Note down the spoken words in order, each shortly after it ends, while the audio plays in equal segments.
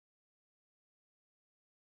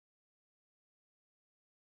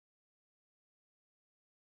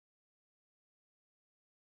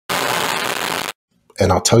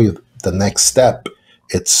and I'll tell you the next step.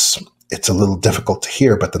 It's a little difficult to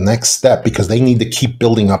hear, but the next step, because they need to keep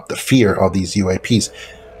building up the fear of these UAPs.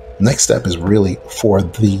 Next step is really for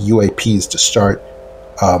the UAPs to start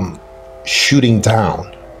shooting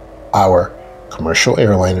down our commercial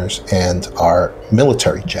airliners and our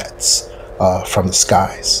military jets from the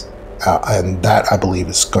skies. And that, I believe,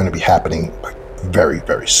 is going to be happening very,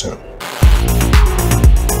 very soon.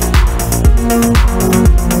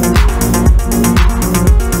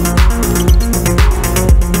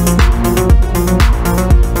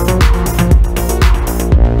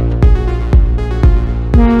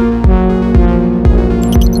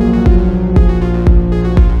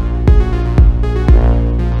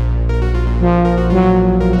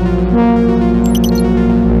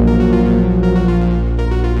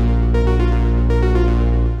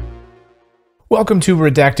 Welcome to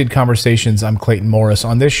Redacted Conversations. I'm Clayton Morris.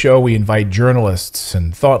 On this show, we invite journalists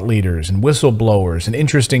and thought leaders and whistleblowers and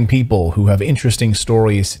interesting people who have interesting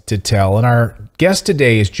stories to tell. And our guest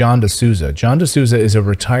today is John DeSouza. John DeSouza is a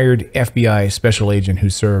retired FBI special agent who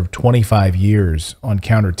served 25 years on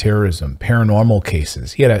counterterrorism, paranormal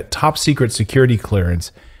cases. He had a top secret security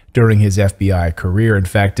clearance during his FBI career. In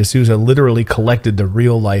fact, DeSouza literally collected the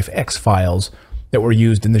real-life X-Files that were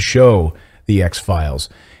used in the show, The X-Files.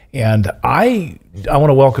 And I want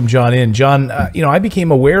to welcome John in. John, I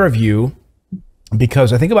became aware of you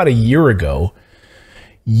because I think about a year ago,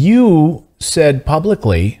 you said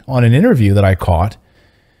publicly on an interview that I caught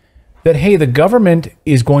that, hey, the government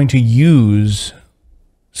is going to use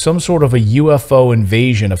some sort of a UFO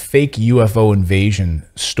invasion, a fake UFO invasion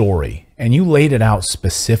story. And you laid it out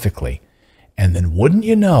specifically. And then wouldn't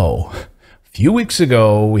you know, a few weeks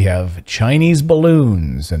ago, we have Chinese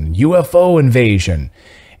balloons and UFO invasion.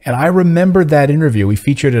 And I remembered that interview. We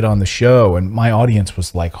featured it on the show, and my audience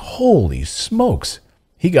was like, holy smokes,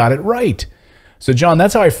 he got it right. So, John,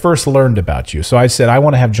 that's how I first learned about you. So I said, I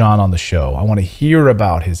want to have John on the show. I want to hear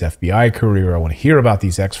about his FBI career. I want to hear about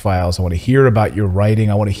these X-Files. I want to hear about your writing.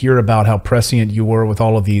 I want to hear about how prescient you were with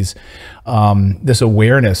all of these, this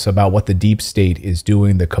awareness about what the deep state is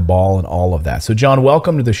doing, the cabal and all of that. So, John,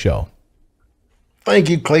 welcome to the show. Thank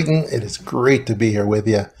you, Clayton. It is great to be here with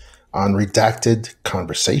you on Redacted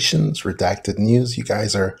Conversations, Redacted News. You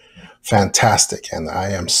guys are fantastic, and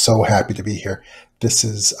I am so happy to be here. This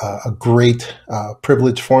is a great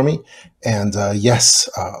privilege for me, and yes,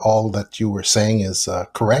 all that you were saying is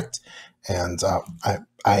correct, and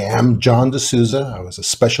I am John DeSouza. I was a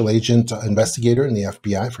special agent investigator in the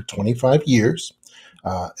FBI for 25 years.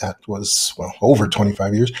 That was, well, over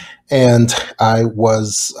 25 years, and I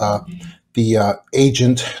was the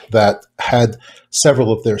agent that had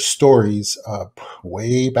several of their stories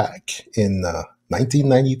way back in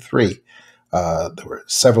 1993. There were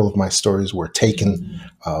several of my stories were taken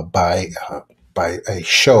by a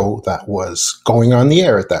show that was going on the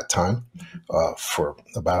air at that time for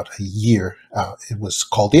about a year. It was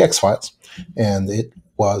called The X-Files, and it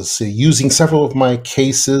was using several of my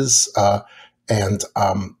cases, and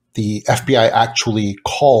the FBI actually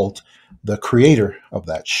called the creator of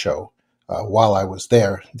that show while I was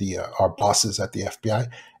there, our bosses at the FBI,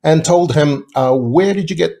 and told him, where did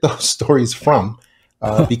you get those stories from?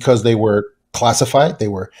 Because they were classified. They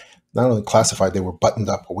were not only classified, they were buttoned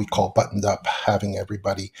up, what we call buttoned up, having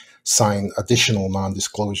everybody sign additional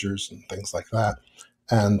non-disclosures and things like that.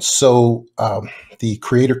 And so the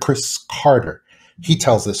creator, Chris Carter, he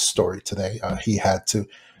tells this story today. He had to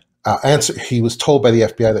answer. He was told by the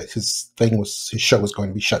FBI that his show was going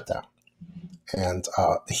to be shut down. And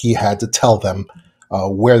he had to tell them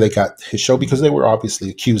where they got his show, because they were obviously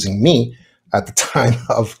accusing me at the time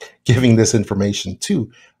of giving this information to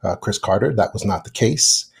Chris Carter. That was not the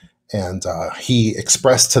case. And he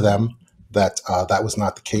expressed to them that that was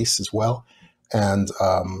not the case as well. And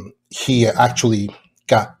he actually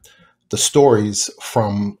got the stories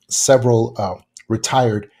from several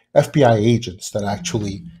retired FBI agents that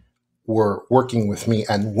actually were working with me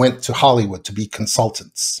and went to Hollywood to be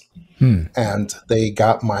consultants. And they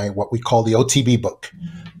got my, what we call the OTB book,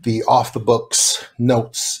 the off the books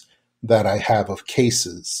notes that I have of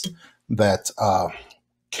cases that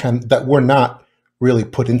that were not really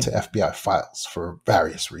put into FBI files for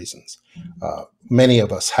various reasons. Many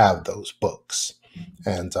of us have those books,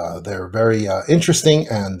 and they're very interesting,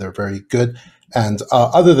 and they're very good. And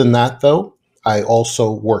other than that, though, I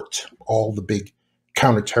also worked all the big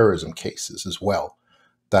counterterrorism cases as well.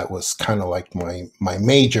 That was kind of like my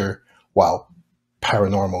major, while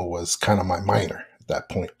paranormal was kind of my minor at that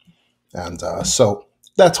point. And so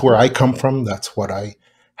that's where I come from. That's what I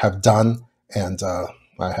have done. And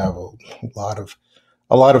I have a lot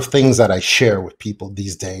of things that I share with people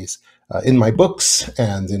these days in my books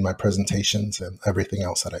and in my presentations and everything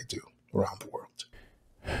else that I do around the world.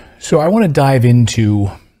 So I want to dive into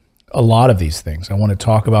a lot of these things. I want to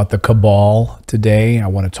talk about the cabal today. I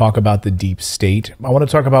want to talk about the deep state. I want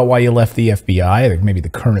to talk about why you left the FBI, like maybe the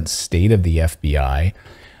current state of the FBI.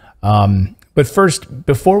 But first,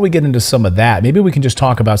 before we get into some of that, maybe we can just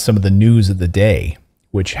talk about some of the news of the day,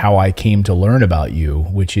 which how I came to learn about you,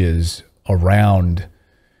 which is around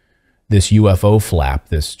this UFO flap,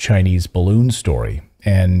 this Chinese balloon story.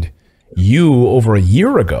 And you, over a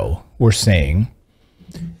year ago, were saying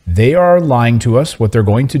they are lying to us what they're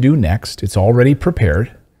going to do next. It's already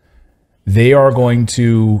prepared. They are going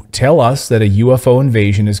to tell us that a UFO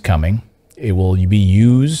invasion is coming. It will be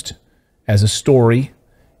used as a story.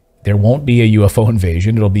 There won't be a UFO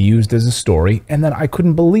invasion. It'll be used as a story. And then I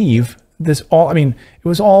couldn't believe this all. I mean, it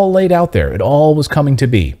was all laid out there. It all was coming to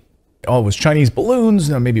be. Oh, it was Chinese balloons.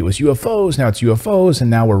 Now maybe it was UFOs. Now it's UFOs. And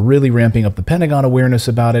now we're really ramping up the Pentagon awareness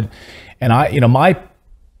about it. And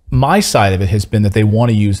my side of it has been that they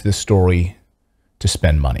want to use this story to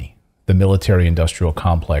spend money, the military-industrial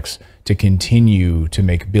complex, to continue to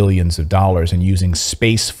make billions of dollars and using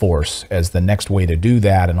Space Force as the next way to do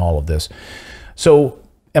that and all of this. So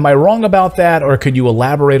am I wrong about that, or could you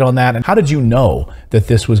elaborate on that? And how did you know that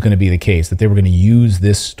this was going to be the case, that they were going to use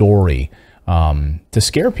this story to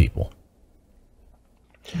scare people?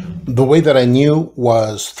 The way that I knew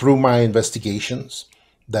was through my investigations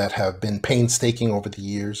that have been painstaking over the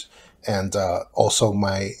years, and also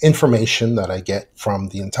my information that I get from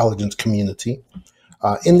the intelligence community.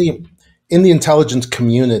 In the intelligence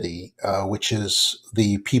community, which is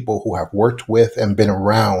the people who have worked with and been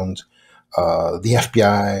around the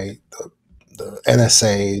FBI, the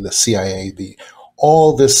NSA, the CIA,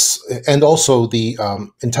 all this, and also the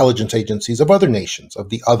intelligence agencies of other nations, of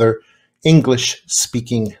the other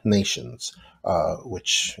English-speaking nations,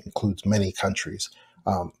 which includes many countries.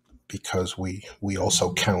 Because we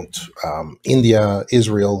also count India,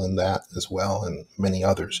 Israel in that as well, and many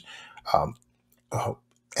others.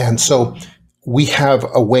 And so we have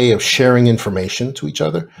a way of sharing information to each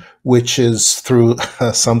other, which is through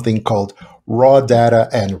something called raw data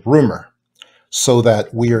and rumor, so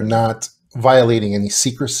that we are not violating any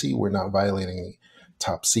secrecy. We're not violating any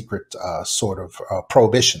top secret sort of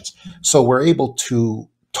prohibitions. So we're able to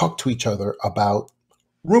talk to each other about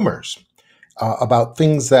rumors, about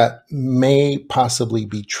things that may possibly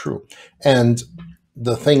be true. And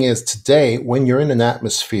the thing is, today, when you're in an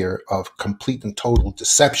atmosphere of complete and total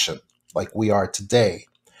deception, like we are today,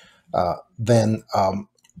 then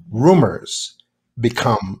rumors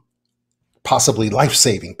become possibly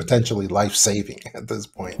life-saving, potentially life-saving at this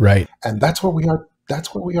point. Right. And that's where we are.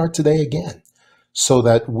 That's where we are today again, so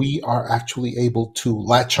that we are actually able to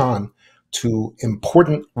latch on to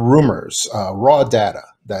important rumors, raw data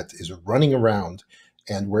that is running around,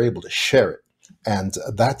 and we're able to share it. And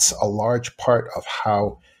that's a large part of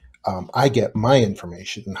how I get my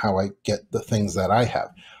information and how I get the things that I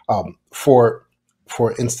have. For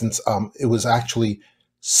instance, it was actually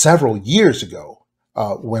several years ago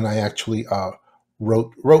when I actually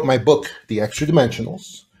wrote my book, The Extra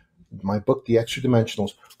Dimensionals,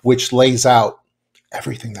 which lays out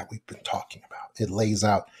everything that we've been talking about. It lays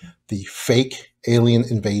out the fake alien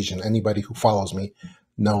invasion. Anybody who follows me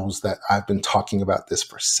knows that I've been talking about this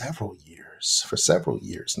for several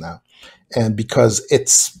years now. And because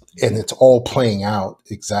it's all playing out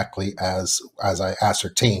exactly as I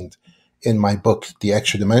ascertained in my book, The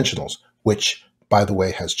Extra Dimensionals, which, by the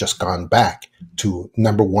way, has just gone back to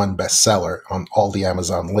 #1 bestseller on all the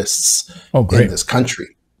Amazon lists in this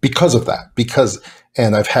country because of that.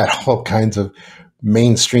 And I've had all kinds of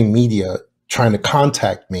mainstream media trying to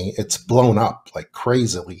contact me. It's blown up like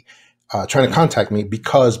crazily, trying to contact me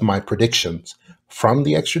because my predictions from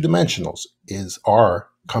the Extra Dimensionals are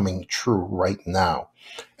coming true right now.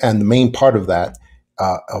 And the main part of that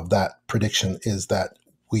prediction is that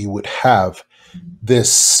we would have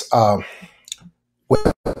this, when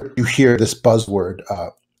you hear this buzzword,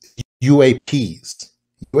 UAPs,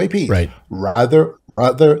 right,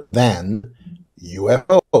 rather than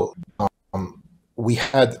UFO. We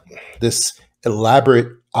had this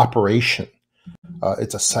elaborate operation.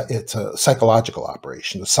 It's a psychological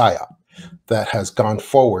operation, the PSYOP, that has gone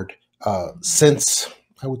forward since,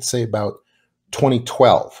 I would say, about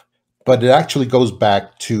 2012. But it actually goes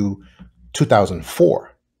back to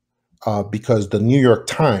 2004 because the New York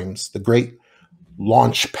Times, the great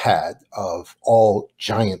launch pad of all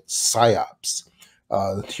giant PSYOPs,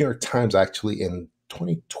 the New York Times actually in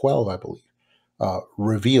 2012, I believe,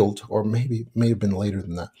 revealed, or maybe may have been later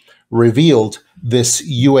than that, revealed this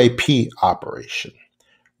UAP operation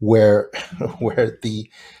where the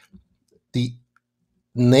the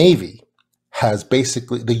Navy has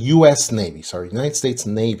basically, the U.S. Navy, sorry, United States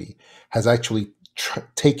Navy has actually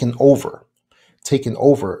taken over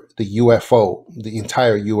the UFO, the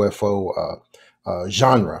entire UFO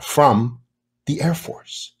genre from the Air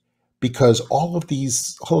Force, because all of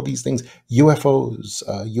these things, UFOs,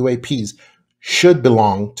 UAPs, should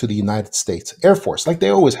belong to the United States Air Force, like they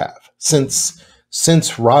always have since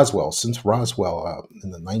Roswell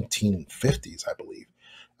in the 1950s, I believe.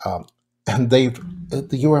 And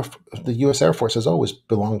the U.S. Air Force has always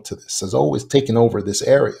belonged to this, has always taken over this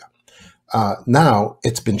area. Now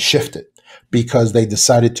it's been shifted because they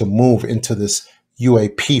decided to move into this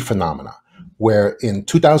UAP phenomena, where in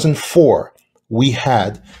 2004 we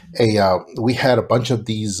had a bunch of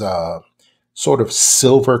these sort of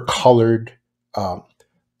silver-colored,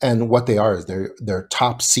 and what they are is they're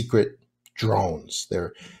top secret drones.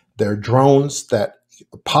 They're drones that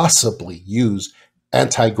possibly use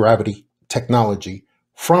anti-gravity technology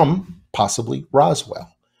from possibly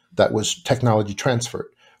Roswell. That was technology transferred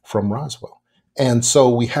from Roswell. And so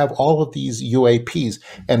we have all of these UAPs.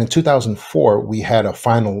 And in 2004, we had a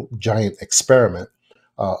final giant experiment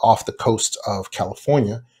off the coast of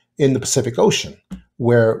California in the Pacific Ocean,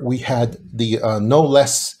 where we had the no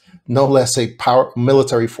less a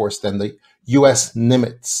military force than the U.S.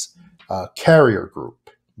 Nimitz carrier group,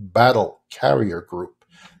 battle carrier group,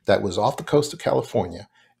 that was off the coast of California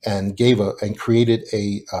and created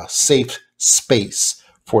a safe space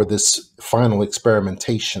for this final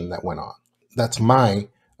experimentation that went on. That's my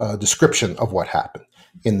description of what happened.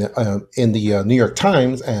 In the New York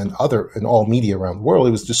Times and in all media around the world,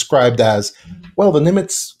 it was described as, well, the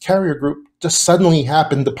Nimitz carrier group just suddenly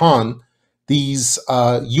happened upon these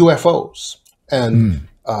UFOs, and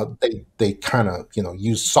they kind of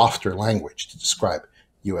use softer language to describe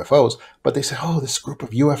UFOs, but they said, oh, this group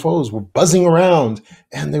of UFOs were buzzing around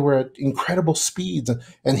and they were at incredible speeds.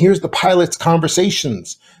 And here's the pilot's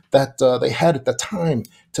conversations that they had at the time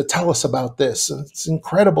to tell us about this. It's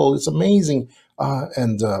incredible. It's amazing.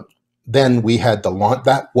 And then we had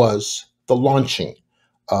that was the launching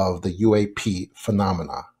of the UAP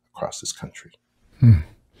phenomena across this country.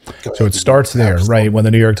 So it starts there, right? When the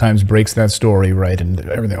New York Times breaks that story, right? And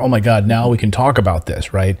everything, oh my God, now we can talk about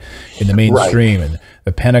this, right? In the mainstream, and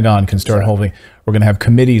the Pentagon can start holding, we're going to have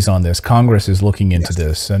committees on this. Congress is looking into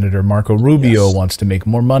this. Senator Marco Rubio wants to make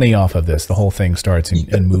more money off of this. The whole thing starts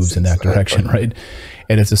and moves in that direction, right?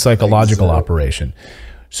 And it's a psychological operation.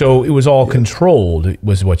 So it was all controlled,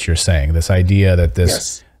 was what you're saying. This idea that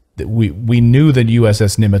that we knew that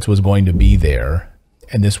USS Nimitz was going to be there,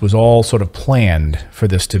 and this was all sort of planned for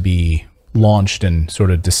this to be launched and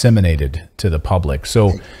sort of disseminated to the public.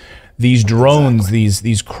 So these drones,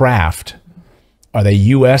 these craft, are they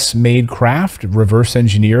U.S.-made craft, reverse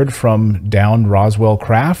engineered from downed Roswell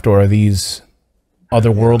craft, or are these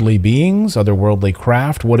otherworldly beings, otherworldly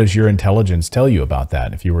craft? What does your intelligence tell you about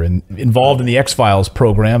that? If you were involved in the X-Files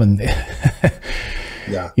program and at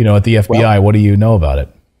the FBI, what do you know about it?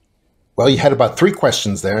 Well, you had about 3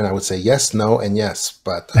 questions there, and I would say yes, no, and yes.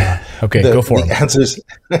 But okay, go for them.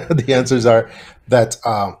 The answers are that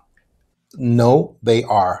no, they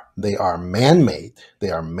are man-made.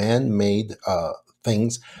 They are man-made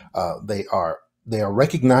things. They are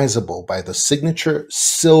recognizable by the signature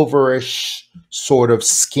silverish sort of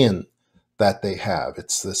skin that they have.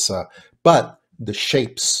 It's this, but the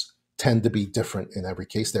shapes tend to be different in every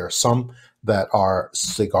case. There are some that are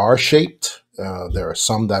cigar-shaped. There are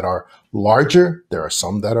some that are larger. There are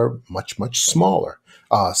some that are much, much smaller.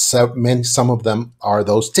 Some of them are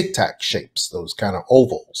those tic-tac shapes, those kind of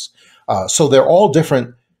ovals. So they're all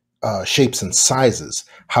different shapes and sizes.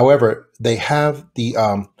 However, they have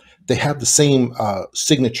the same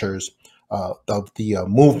signatures of the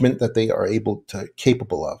movement that they are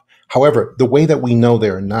capable of. However, the way that we know they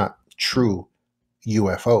are not true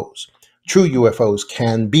UFOs. True UFOs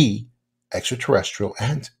can be extraterrestrial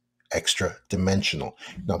and extra-dimensional.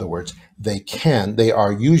 In other words, they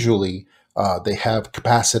are usually, they have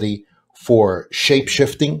capacity for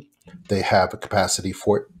shape-shifting. They have a capacity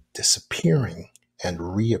for disappearing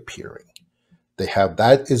and reappearing.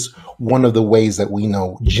 That is one of the ways that we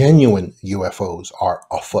know genuine UFOs are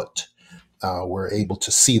afoot. We're able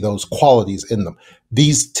to see those qualities in them.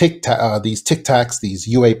 These tic-tacs, these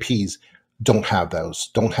UAPs don't have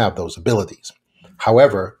those abilities.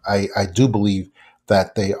 However, I do believe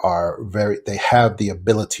that they have the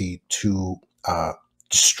ability to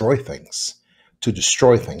destroy things,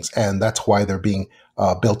 and that's why they're being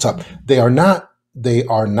built up. They are not,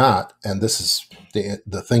 and this is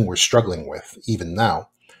the thing we're struggling with even now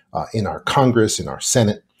in our Congress, in our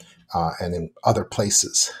Senate, and in other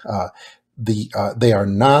places. they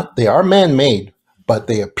are man-made, but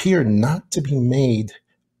they appear not to be made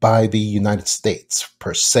by the United States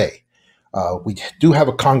per se. We do have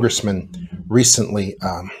a congressman recently.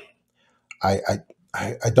 I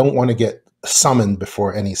don't want to get summoned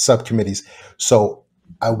before any subcommittees, so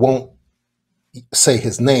I won't say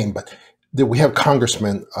his name, but we have a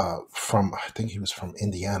congressman from, I think he was from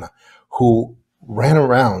Indiana, who ran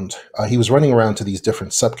around, he was running around to these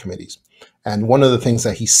different subcommittees. And one of the things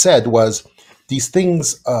that he said was, these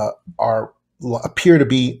things appear to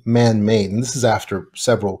be man-made. And this is after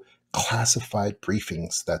several classified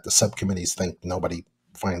briefings that the subcommittees think nobody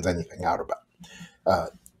finds anything out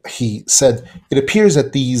about. He said, it appears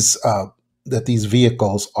that these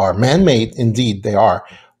vehicles are man-made. Indeed, they are,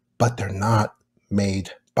 but they're not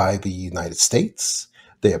made by the United States.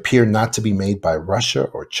 They appear not to be made by Russia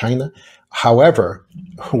or China. However,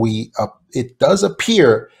 it does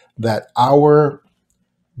appear that our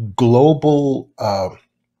global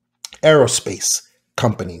aerospace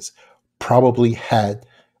companies probably had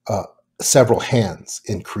several hands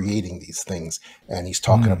in creating these things. And he's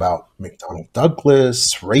talking about McDonnell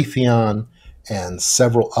Douglas, Raytheon, and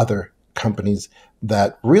several other companies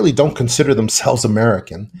that really don't consider themselves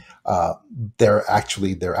American. They're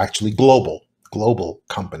actually global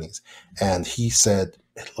companies. And he said,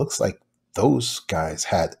 it looks like those guys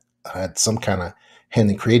had some kind of hand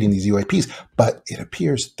in creating these UAPs, but it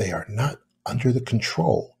appears they are not under the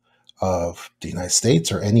control of the United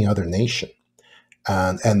States or any other nation.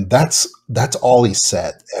 And that's all he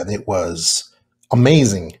said. And it was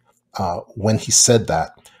amazing when he said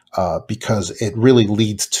that, because it really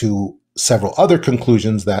leads to several other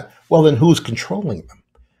conclusions that, well, then who's controlling them?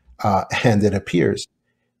 And it appears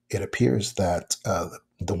that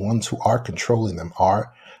the ones who are controlling them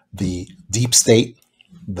are the deep state,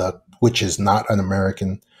 which is not an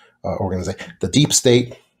American organization, the deep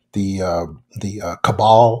state, the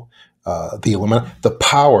Cabal, the Illuminati, the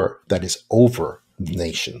power that is over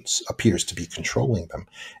nations appears to be controlling them.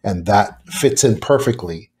 And that fits in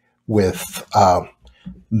perfectly with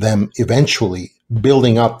them eventually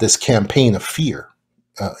building up this campaign of fear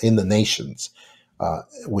in the nations,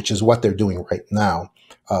 which is what they're doing right now,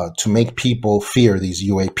 to make people fear these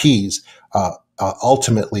UAPs,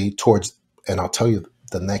 ultimately towards, and I'll tell you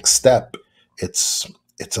the next step, it's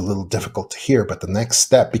a little difficult to hear, but the next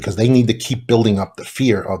step, because they need to keep building up the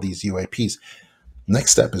fear of these UAPs,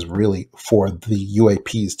 next step is really for the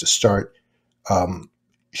UAPs to start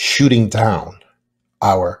shooting down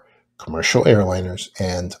our commercial airliners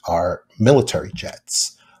and our military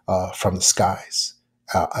jets from the skies.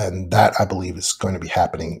 And that, I believe, is going to be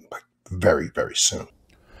happening very, very soon.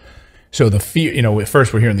 So the fear, at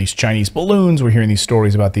first we're hearing these Chinese balloons, we're hearing these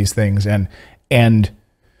stories about these things. And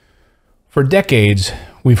for decades,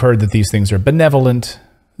 we've heard that these things are benevolent,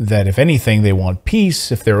 that if anything, they want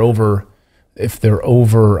peace. If they're over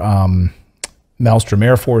Maelstrom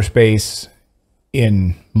Air Force Base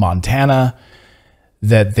in Montana,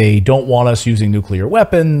 that they don't want us using nuclear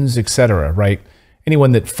weapons, etc., right?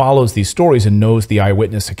 Anyone that follows these stories and knows the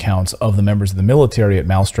eyewitness accounts of the members of the military at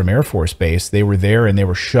Maelstrom Air Force Base, they were there and they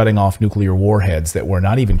were shutting off nuclear warheads that were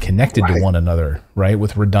not even connected to one another, right?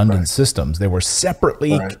 With redundant systems. They were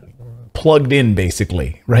separately plugged in,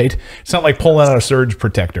 basically, right? It's not like pulling out a surge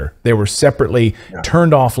protector. They were separately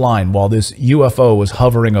turned offline while this UFO was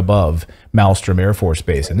hovering above Maelstrom Air Force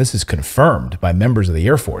Base. And this is confirmed by members of the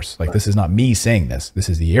Air Force. Like, this is not me saying this. This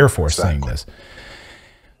is the Air Force saying this.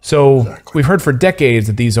 So we've heard for decades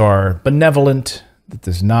that these are benevolent, that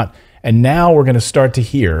there's not, and now we're going to start to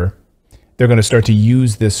hear, they're going to start to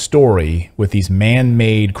use this story with these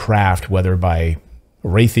man-made craft, whether by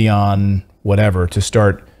Raytheon, whatever, to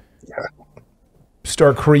start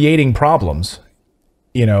creating problems,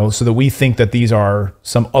 so that we think that these are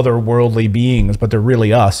some otherworldly beings, but they're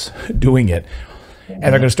really us doing it. And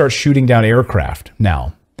they're going to start shooting down aircraft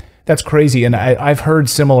now. That's crazy. And I've heard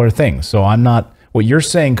similar things. So I'm not, what you're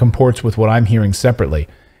saying comports with what I'm hearing separately.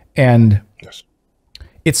 And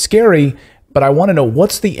it's scary, but I want to know,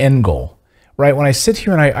 what's the end goal, right? When I sit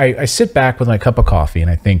here and I sit back with my cup of coffee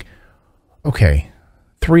and I think, okay,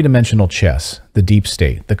 three-dimensional chess, the deep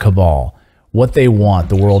state, the cabal, what they want,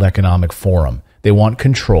 the World Economic Forum. They want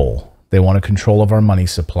control. They want a control of our money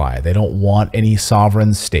supply. They don't want any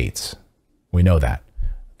sovereign states. We know that.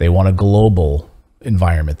 They want a global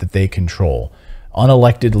environment that they control.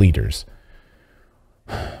 Unelected leaders.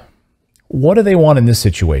 What do they want in this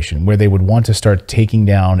situation where they would want to start taking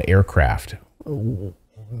down aircraft?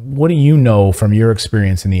 What do you know from your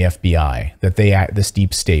experience in the FBI that this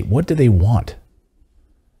deep state, what do they want?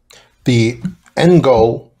 The end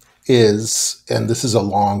goal is, and this is a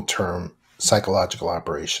long-term psychological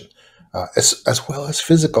operation, as well as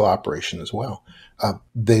physical operation as well.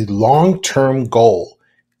 The long-term goal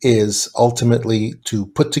is ultimately to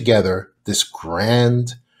put together this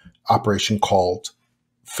grand operation called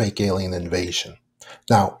fake alien invasion.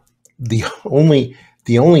 Now, the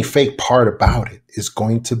only fake part about it is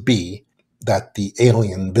going to be that the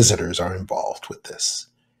alien visitors are involved with this.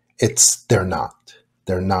 They're not.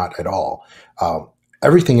 They're not at all.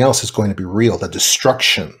 Everything else is going to be real. The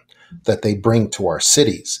destruction that they bring to our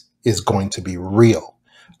cities is going to be real.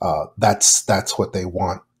 That's what they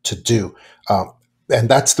want to do. And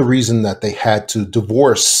that's the reason that they had to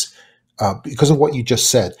divorce, because of what you just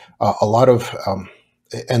said. A lot of,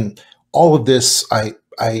 and all of this, I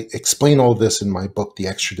explain all of this in my book, The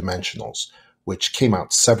Extra Dimensionals, which came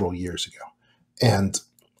out several years ago. And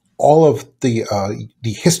all of the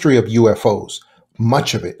history of UFOs,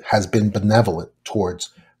 much of it has been benevolent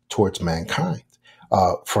towards mankind.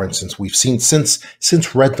 For instance, we've seen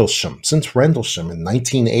since Rendlesham in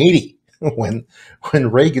 1980, when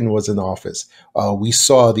Reagan was in office, we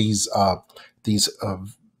saw these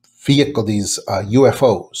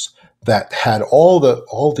UFOs that had all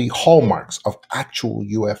the hallmarks of actual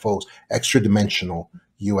UFOs, extra dimensional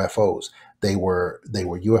UFOs. They were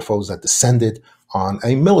UFOs that descended on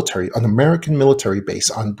an American military base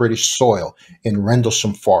on British soil in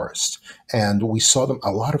Rendlesham Forest. And we saw them,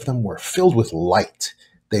 a lot of them were filled with light.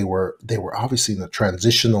 They were obviously in a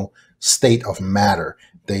transitional state of matter.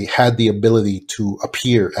 They had the ability to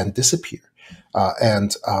appear and disappear.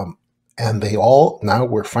 And they all, now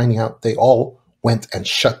we're finding out, they all went and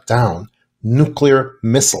shut down nuclear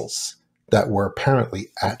missiles that were apparently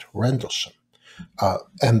at Rendlesham.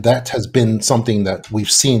 And that has been something that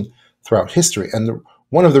we've seen throughout history. And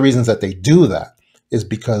one of the reasons that they do that is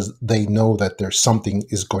because they know that there's something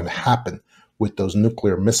is going to happen with those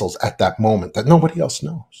nuclear missiles at that moment that nobody else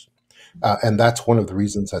knows. And that's one of the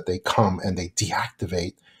reasons that they come and they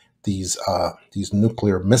deactivate these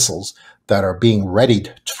nuclear missiles that are being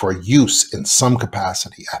readied for use in some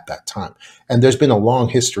capacity at that time. And there's been a long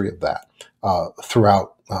history of that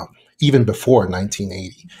throughout, even before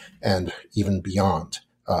 1980 and even beyond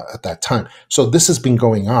at that time. So this has been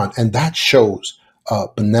going on, and that shows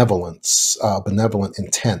benevolent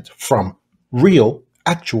intent from real,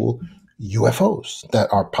 actual UFOs that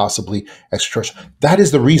are possibly extraterrestrial. That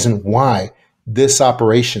is the reason why this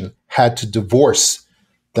operation had to divorce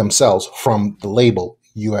themselves from the label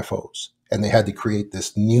UFOs, and they had to create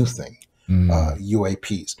this new thing,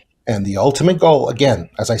 UAPs. And the ultimate goal, again,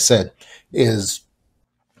 as I said, is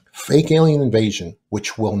fake alien invasion,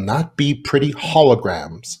 which will not be pretty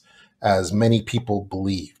holograms, as many people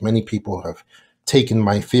believe. Many people have taken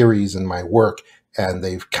my theories and my work, and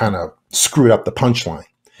they've kind of screwed up the punchline.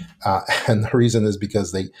 And the reason is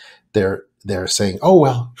because they're saying, oh,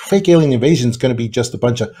 well, fake alien invasion is going to be just a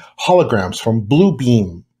bunch of holograms from Blue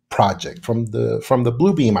Beam project, from the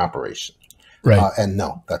Blue Beam operation. Right. And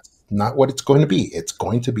no, that's not what it's going to be. It's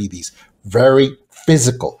going to be these very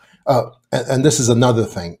physical. And this is another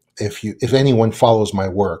thing. If anyone follows my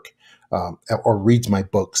work or reads my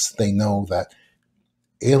books, they know that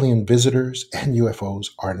alien visitors and UFOs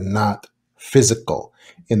are not physical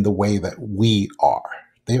in the way that we are.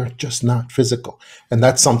 They are just not physical. And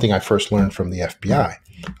that's something I first learned from the FBI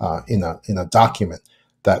in a document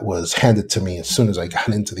that was handed to me as soon as I got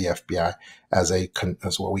into the FBI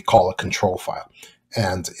as what we call a control file.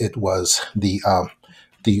 And it was the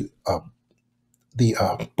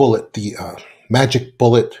magic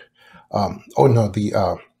bullet,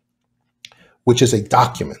 which is a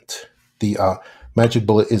document. The magic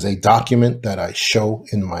bullet is a document that I show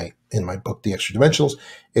in my book, The Extra Dimensionals.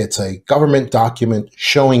 It's a government document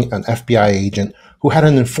showing an FBI agent who had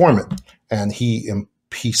an informant, and he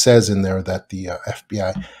says in there that the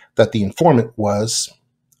FBI, that the informant was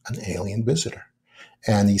an alien visitor,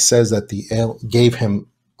 and he says that gave him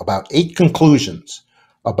about 8 conclusions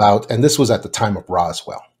about, and this was at the time of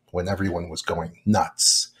Roswell, when everyone was going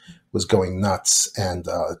nuts and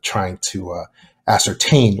trying to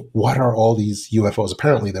ascertain what are all these UFOs.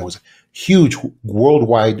 Apparently there was a huge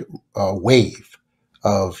worldwide wave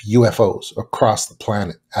of UFOs across the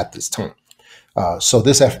planet at this time. So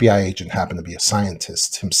this FBI agent happened to be a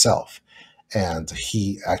scientist himself, and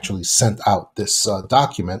he actually sent out this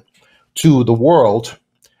document to the world,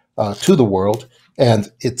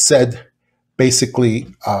 and it said basically,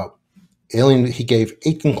 he gave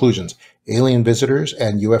 8 conclusions. Alien visitors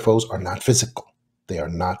and UFOs are not physical. They are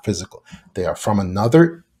not physical. They are from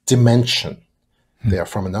another dimension. They are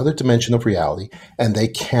from another dimension of reality, and they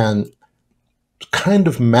can kind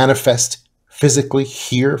of manifest physically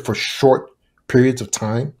here for short periods of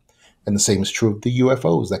time. And the same is true of the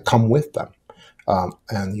UFOs that come with them.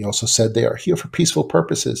 And he also said they are here for peaceful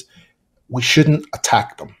purposes. We shouldn't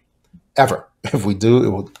attack them ever. If we do, it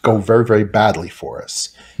will go very, very badly for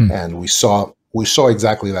us. And we saw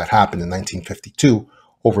exactly that happen in 1952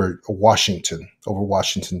 over Washington,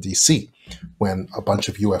 D.C., when a bunch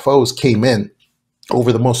of UFOs came in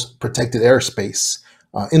over the most protected airspace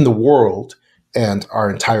in the world, and our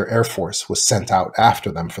entire Air Force was sent out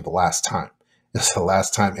after them for the last time. It's the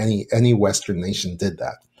last time any Western nation did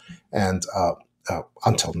that, and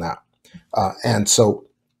until now.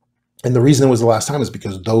 And the reason it was the last time is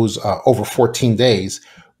because those over 14 days,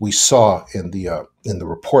 we saw in the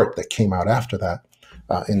report that came out after that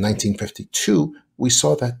in 1952, we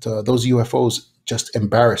saw that those UFOs just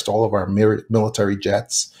embarrassed all of our military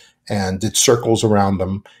jets and did circles around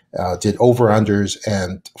them, did over-unders,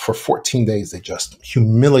 and for 14 days they just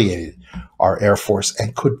humiliated our Air Force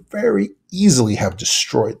and could very easily have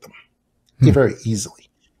destroyed them. Very easily.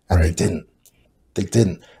 And they didn't. They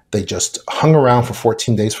didn't. They just hung around for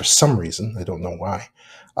 14 days for some reason. I don't know why.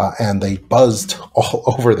 And they buzzed all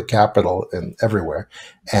over the Capitol and everywhere.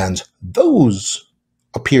 And those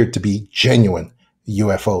appeared to be genuine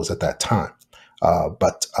UFOs at that time.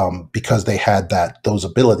 But because they had those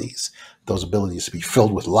abilities to be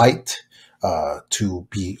filled with light, to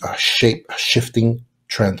be shape-shifting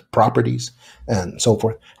trend properties, and so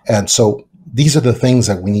forth. And so these are the things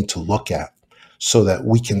that we need to look at so that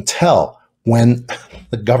we can tell when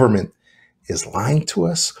the government is lying to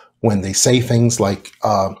us, when they say things like,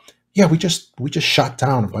 yeah, we just shot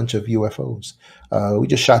down a bunch of UFOs. We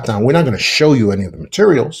just shot down. We're not going to show you any of the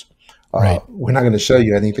materials. We're not going to show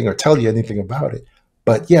you anything or tell you anything about it.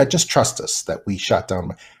 But yeah, just trust us that we shot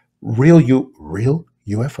down. Real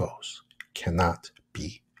UFOs cannot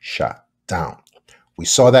be shot down. We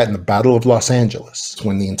saw that in the Battle of Los Angeles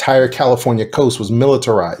when the entire California coast was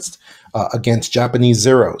militarized against Japanese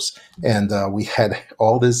Zeros. And we had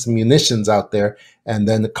all this munitions out there. And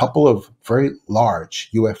then a couple of very large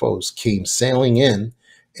UFOs came sailing in,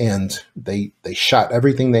 and they shot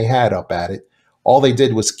everything they had up at it. All they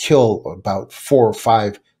did was kill about 4 or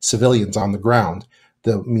 5 civilians on the ground.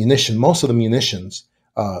 Most of the munitions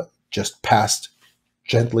just passed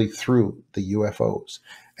gently through the UFOs.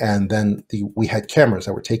 And then we had cameras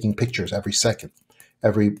that were taking pictures every second,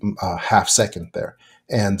 every half second there.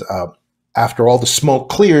 And after all the smoke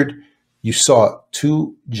cleared, you saw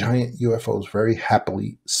 2 giant UFOs very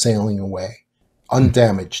happily sailing away,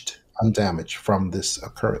 undamaged from this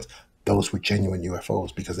occurrence. Those were genuine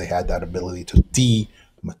UFOs because they had that ability to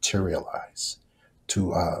dematerialize,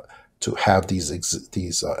 to have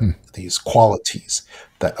these qualities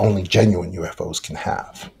that only genuine UFOs can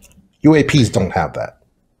have. UAPs don't have that.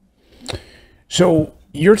 So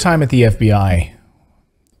your time at the FBI,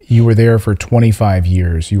 you were there for 25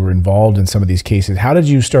 years. You were involved in some of these cases. How did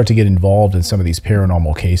you start to get involved in some of these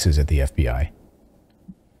paranormal cases at the FBI?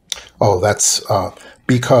 Oh, that's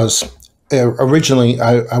because originally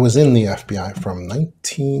I was in the FBI from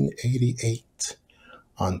 1988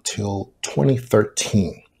 until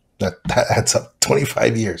 2013. That adds up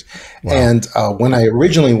 25 years. Wow. And when I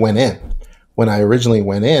originally went in,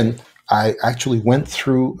 I actually went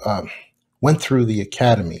through the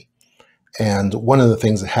academy. And one of the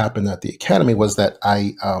things that happened at the academy was that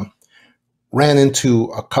I ran into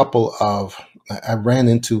a couple of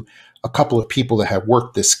people that had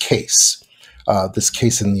worked this case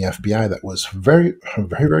in the FBI that was very,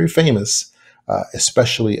 very, very famous,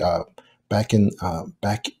 especially back in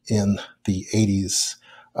the 80s.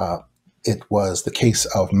 It was the case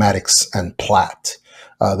of Maddox and Platt.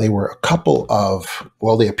 They were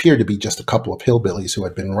they appeared to be just a couple of hillbillies who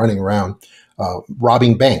had been running around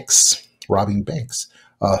robbing banks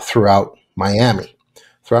throughout Miami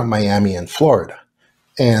and Florida.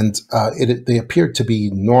 And they appeared to be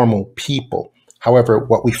normal people. However,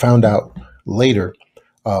 what we found out later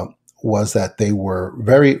was that they were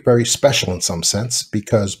very, very special in some sense,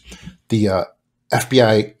 because the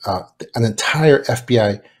FBI, an entire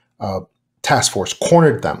FBI task force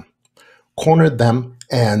cornered them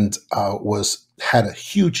and had a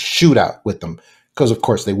huge shootout with them because, of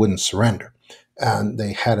course, they wouldn't surrender. And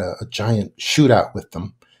they had a giant shootout with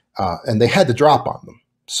them, and they had the drop on them.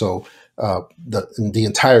 So the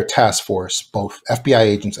entire task force, both FBI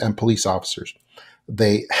agents and police officers,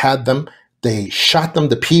 they shot them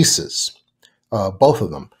to pieces, both of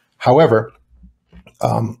them. However,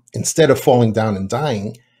 instead of falling down and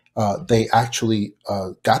dying, they actually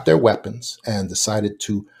got their weapons and decided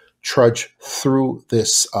to trudge through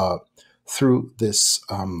this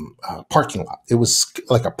parking lot. It was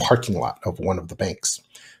like a parking lot of one of the banks.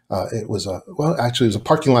 It was a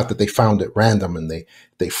parking lot that they found at random, and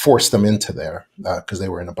they forced them into there because they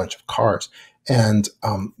were in a bunch of cars. And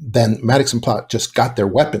then Maddox and Platt just got their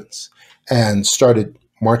weapons and started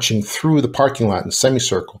marching through the parking lot in a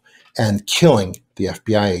semicircle and killing the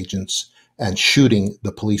FBI agents and shooting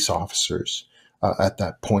the police officers. At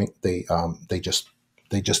that point, they just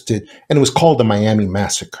did, and it was called the Miami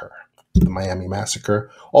Massacre. The Miami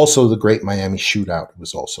Massacre, also the Great Miami Shootout, it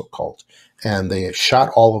was also called. And they shot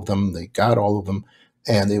all of them. They got all of them,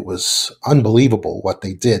 and it was unbelievable what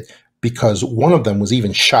they did, because one of them was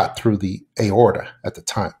even shot through the aorta at the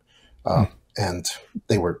time, and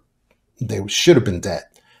they should have been dead.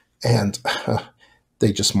 And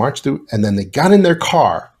they just marched through, and then they got in their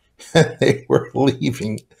car, and they were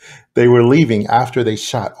leaving. They were leaving after they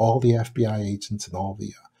shot all the FBI agents and all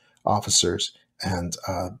the officers, and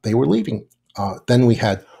they were leaving. Then we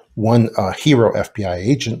had one hero FBI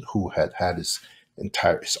agent who had his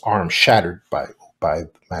arm shattered by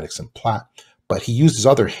Maddox and Platt, but he used his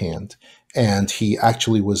other hand, and he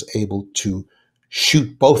actually was able to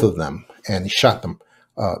shoot both of them, and he shot them,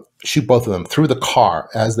 shoot both of them through the car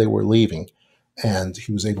as they were leaving, and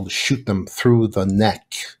he was able to shoot them through the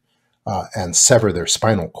neck and sever their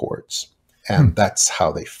spinal cords, and that's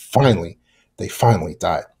how they finally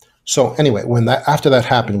died. So anyway, after that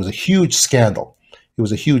happened, it was a huge scandal. It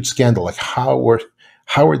was a huge scandal. Like, how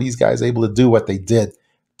were these guys able to do what they did?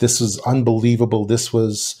 This was unbelievable.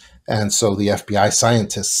 And so the FBI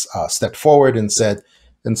scientists stepped forward and said,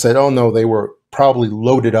 oh no, they were probably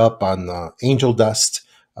loaded up on angel dust.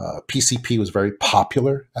 PCP was very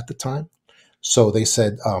popular at the time. So they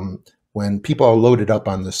said, when people are loaded up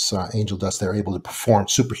on this angel dust, they're able to perform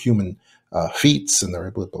superhuman feats, and they're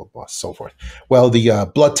able to blah, blah, blah, so forth. Well, the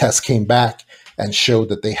blood test came back and showed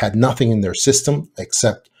that they had nothing in their system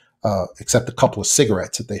except a couple of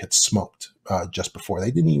cigarettes that they had smoked just before.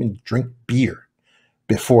 They didn't even drink beer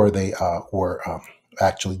before they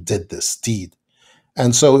actually did this deed.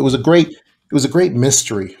 And so it was a great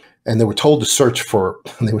mystery. And they were told to search for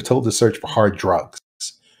hard drugs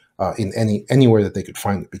in anywhere that they could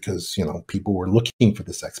find it, because people were looking for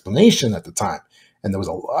this explanation at the time. And there was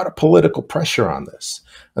a lot of political pressure on this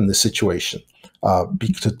situation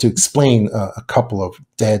to explain a couple of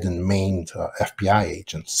dead and maimed FBI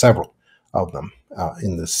agents, several of them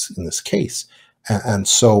in this case. And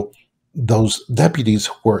so those deputies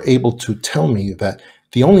were able to tell me that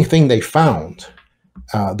the only thing they found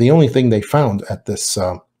at this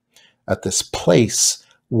place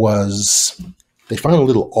was they found a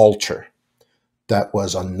little altar that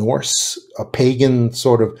was a pagan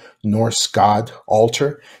sort of Norse god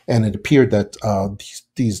altar. And it appeared that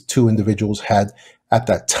these two individuals had, at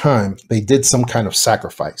that time, they did some kind of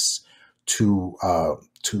sacrifice to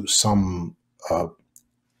some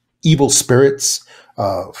evil spirits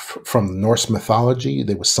from the Norse mythology.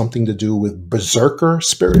 There was something to do with berserker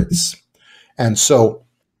spirits. And so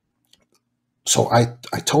I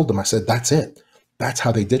told them, I said, that's it. That's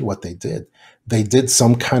how they did what they did. They did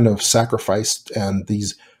some kind of sacrifice, and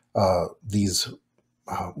these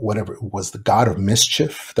whatever it was, the god of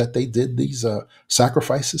mischief that they did these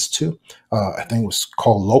sacrifices to, I think it was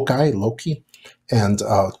called Loki, and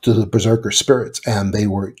to the berserker spirits. And they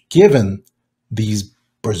were given these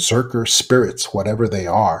berserker spirits, whatever they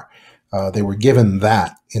are, they were given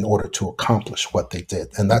that in order to accomplish what they did.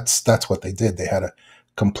 And that's what they did. They had a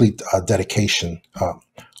complete dedication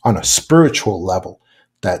on a spiritual level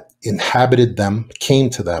that inhabited them, came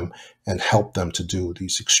to them, and helped them to do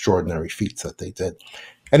these extraordinary feats that they did.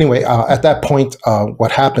 Anyway, at that point,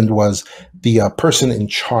 what happened was the person in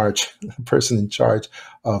charge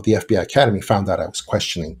of the FBI Academy found out I was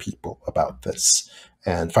questioning people about this,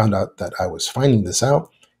 and found out that I was finding this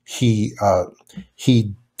out. He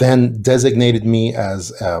then designated me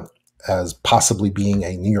as possibly being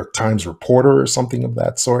a New York Times reporter or something of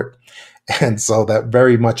that sort, and so that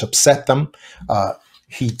very much upset them.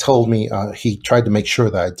 He told me he tried to make sure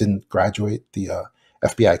that I didn't graduate the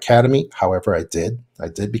FBI Academy. However, I did. I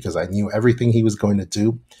did, because I knew everything he was going to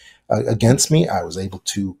do against me. I was able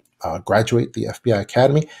to graduate the FBI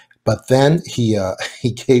Academy, but then he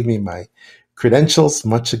gave me my credentials,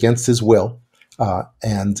 much against his will.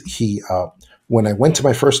 And when I went to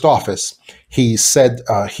my first office, he said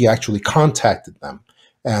he actually contacted them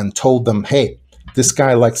and told them, hey, this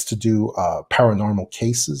guy likes to do paranormal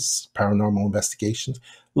cases, paranormal investigations.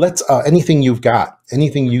 Let's anything you've got,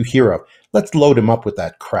 anything you hear of, let's load him up with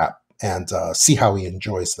that crap and see how he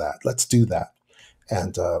enjoys that. Let's do that.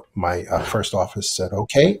 And my first office said,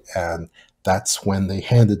 okay. And that's when they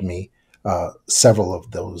handed me several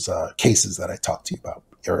of those cases that I talked to you about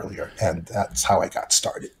earlier. And that's how I got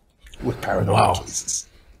started with paranormal cases.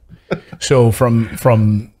 So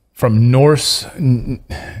from from Norse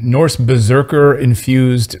berserker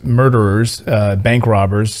infused murderers, bank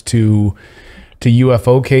robbers, to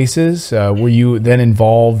UFO cases. Were you then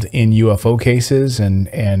involved in UFO cases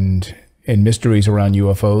and mysteries around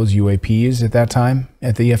UFOs, UAPs at that time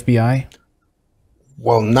at the FBI?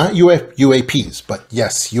 Well, not UAPs, but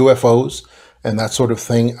yes, UFOs and that sort of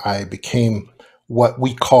thing. I became what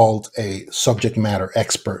we called a subject matter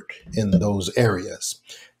expert in those areas.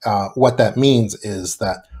 What that means is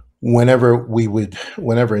that whenever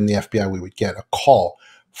in the FBI, we would get a call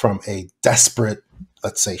from a desperate,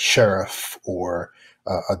 let's say, sheriff or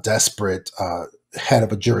a desperate head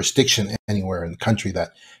of a jurisdiction anywhere in the country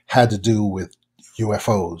that had to do with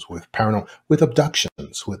UFOs, with paranormal, with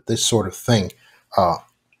abductions, with this sort of thing,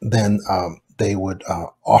 then they would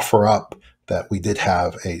offer up that we did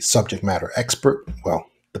have a subject matter expert, well,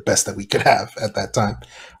 the best that we could have at that time,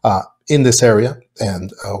 in this area,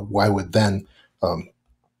 and I would then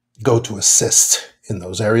go to assist in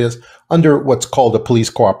those areas under what's called a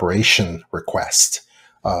police cooperation request,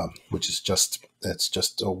 which is just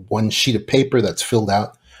one sheet of paper that's filled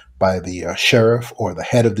out by the sheriff or the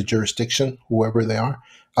head of the jurisdiction, whoever they are,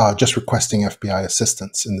 just requesting FBI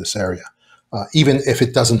assistance in this area, even if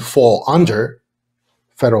it doesn't fall under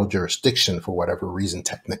federal jurisdiction for whatever reason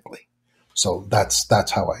technically. So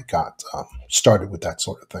that's how I got started with that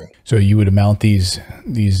sort of thing. So you would amount these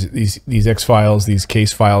X files, these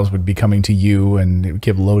case files would be coming to you, and it would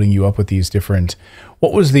keep loading you up with these different.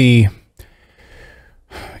 What was the?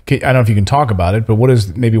 I don't know if you can talk about it, but what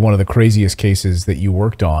is maybe one of the craziest cases that you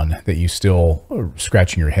worked on that you still are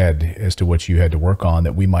scratching your head as to what you had to work on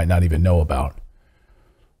that we might not even know about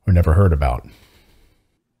or never heard about?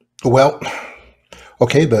 Well,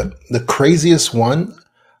 okay, the craziest one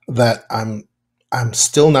that I'm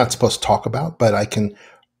still not supposed to talk about, but I can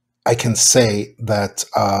say that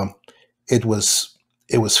it was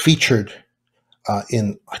featured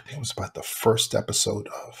in, I think it was about the first episode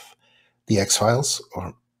of the X-Files,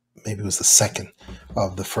 or maybe it was the second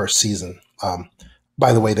of the first season.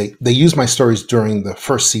 By the way, they used my stories during the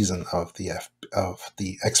first season of the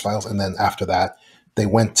X-Files, and then after that they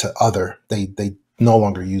went to other. They no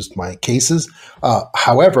longer used my cases.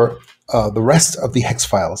 However, the rest of the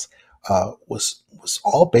X-Files was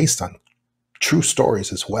all based on true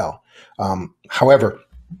stories as well. However,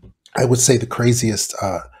 I would say the craziest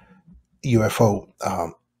UFO,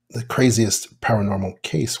 the craziest paranormal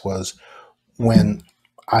case was when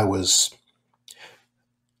I was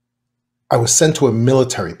sent to a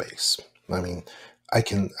military base. I mean, I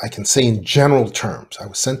can say in general terms, I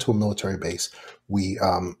was sent to a military base. We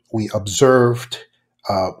observed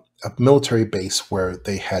a military base where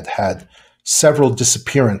they had several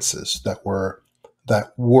disappearances that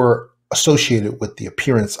were associated with the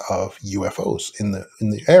appearance of UFOs in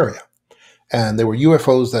the area, and there were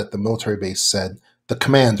UFOs that the military base said, the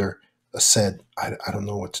commander said, I don't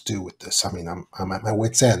know what to do with this. I mean, I'm at my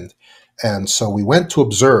wit's end, and so we went to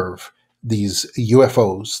observe these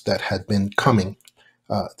UFOs that had been coming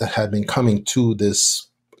to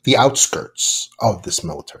the outskirts of this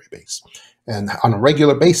military base, and on a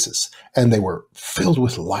regular basis, and they were filled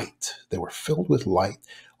with light. They were filled with light,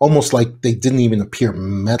 almost like they didn't even appear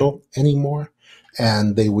metal anymore,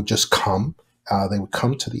 and they would just come. They would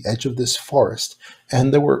come to the edge of this forest,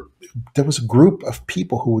 and there was a group of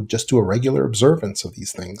people who would just do a regular observance of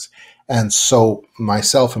these things. And so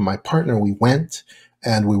myself and my partner, we went,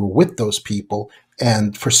 and we were with those people,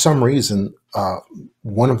 and for some reason,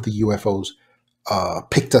 one of the UFOs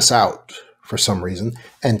picked us out for some reason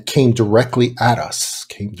and came directly at us,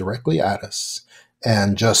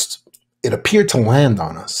 and just, it appeared to land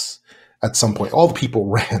on us at some point. All the people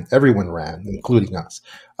ran, everyone ran, including us.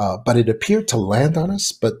 But it appeared to land on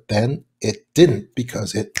us, but then it didn't,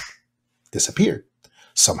 because it disappeared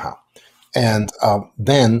somehow. And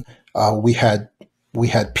then we had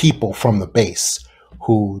people from the base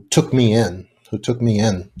who took me in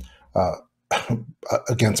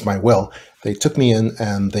against my will. They took me in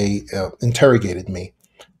and they interrogated me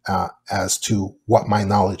as to what my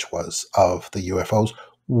knowledge was of the UFOs.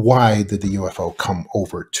 Why did the UFO come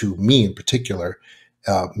over to me in particular?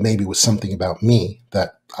 Maybe it was something about me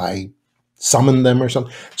that I summoned them or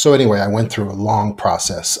something. So anyway, I went through a long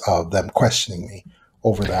process of them questioning me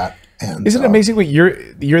over that. And isn't it amazing what you're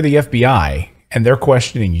the FBI and they're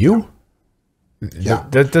questioning you? Yeah,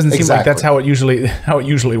 that doesn't seem like that's how it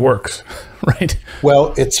usually works, right?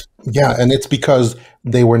 Well, and it's because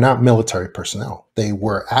they were not military personnel. They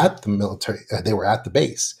were at the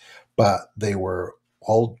base, but they were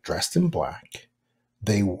all dressed in black.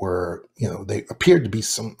 They were, they appeared to be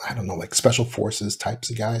some, I don't know, like special forces types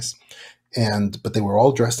of guys. but they were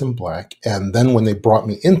all dressed in black. And then when they brought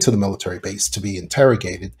me into the military base to be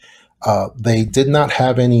interrogated, they did not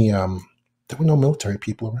have any, there were no military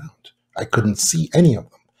people around. I couldn't see any of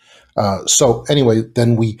them. So anyway,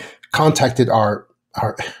 then we contacted our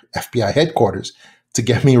FBI headquarters to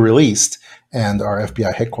get me released. And our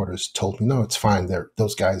FBI headquarters told me, no, it's fine.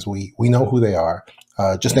 Those guys, we know who they are.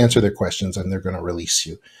 Just answer their questions and they're going to release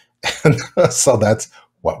you. And so that's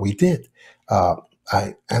what we did.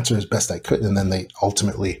 I answered as best I could. And then they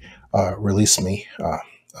ultimately released me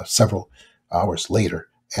several hours later.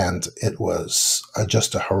 And it was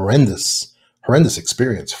just a horrendous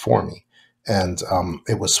experience for me. And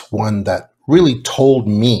it was one that really told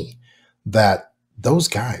me that those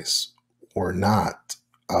guys were not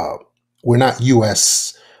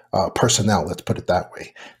U.S. Personnel, let's put it that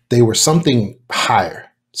way. They were something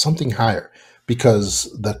higher,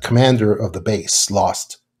 because the commander of the base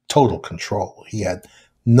lost total control. He had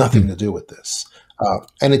nothing to do with this.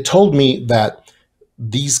 And it told me that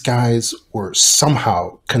these guys were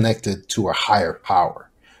somehow connected to a higher power,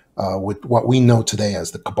 with what we know today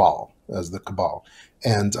as the Cabal,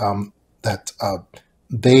 and that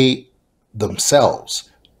they themselves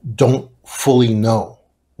don't fully know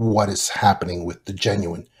what is happening with the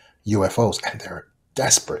genuine UFOs, and they're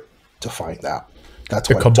desperate to find out. That's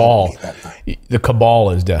what it told me that night. The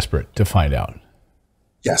Cabal is desperate to find out.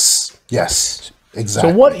 Yes,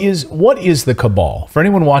 exactly. So what is the Cabal? For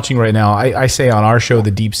anyone watching right now, I say on our show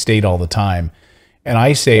the deep state all the time, and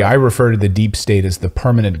I refer to the deep state as the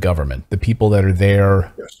permanent government, the people that are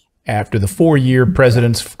there. Yes. After the 4-year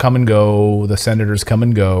presidents come and go, the senators come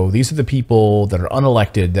and go. These are the people that are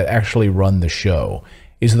unelected that actually run the show.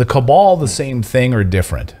 Is the Cabal the same thing or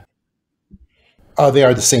different? They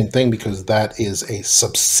are the same thing, because that is a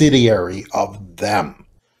subsidiary of them.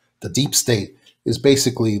 The deep state is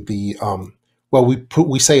basically the,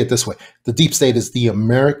 we say it this way. The deep state is the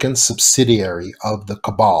American subsidiary of the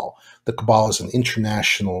Cabal. The Cabal is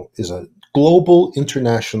a global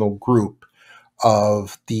international group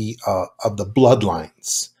of the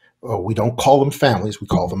bloodlines. We don't call them families, we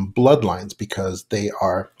call them bloodlines, because they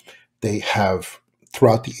have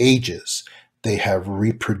throughout the ages, they have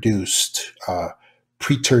reproduced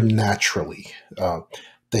preternaturally.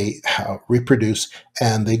 They reproduce,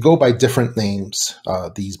 and they go by different names,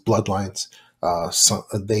 these bloodlines.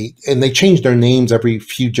 They change their names every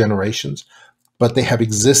few generations, but they have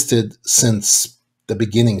existed since the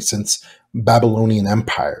beginning, since Babylonian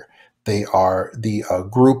Empire. They are the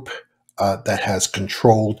group that has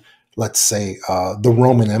controlled, let's say, the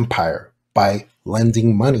Roman Empire by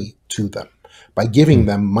lending money to them, by giving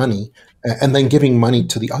them money, and then giving money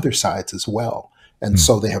to the other sides as well. And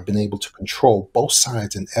so they have been able to control both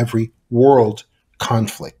sides in every world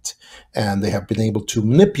conflict. And they have been able to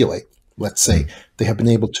manipulate, let's say, they have been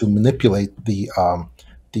able to manipulate the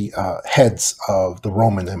heads of the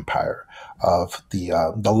Roman Empire. Of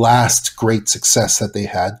the last great success that they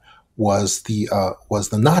had was the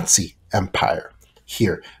Nazi Empire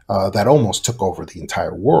here, that almost took over the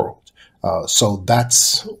entire world. So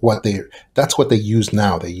that's what they use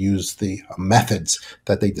now. They use the methods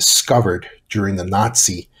that they discovered during the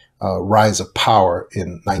Nazi rise of power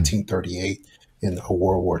in 1938 in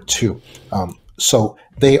World War II. So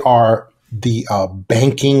they are the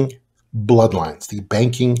banking bloodlines,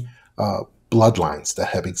 that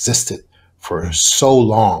have existed for so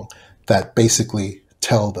long, that basically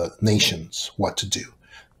tell the nations what to do.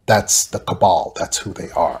 That's the Cabal. That's who they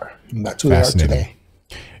are. And that's who they are today.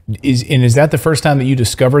 Is that the first time that you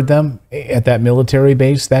discovered them at that military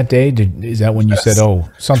base that day? Is that when you said, "Oh,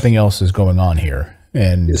 something else is going on here"?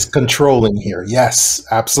 And is controlling here? Yes,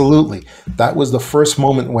 absolutely. That was the first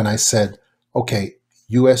moment when I said, "Okay,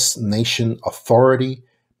 U.S. nation authority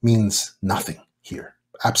means nothing here.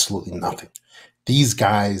 Absolutely nothing. These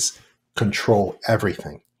guys control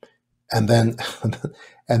everything." And then,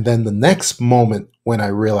 the next moment when I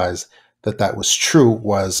realized that was true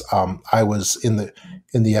was I was in the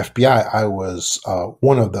FBI. I was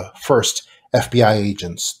one of the first FBI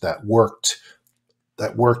agents that worked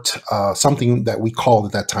something that we called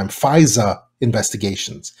at that time FISA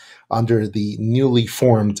investigations, under the newly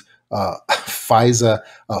formed FISA,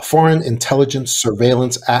 Foreign Intelligence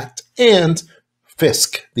Surveillance Act, and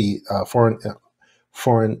FISC, the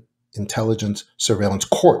Foreign Intelligence Surveillance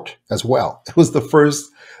Court as well. It was the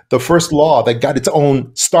first law that got its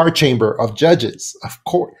own star chamber of judges,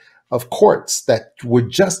 of courts that were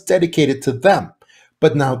just dedicated to them.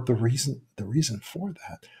 But now the reason for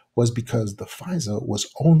that was because the FISA was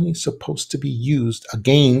only supposed to be used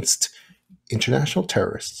against international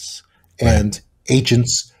terrorists and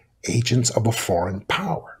agents of a foreign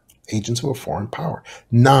power. agents of a foreign power,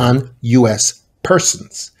 non-U.S.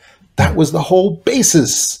 persons. That was the whole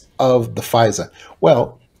basis of the FISA.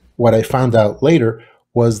 Well, what I found out later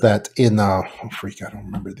was that in I don't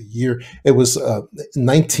remember the year. It was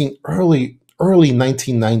early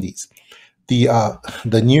 1990s.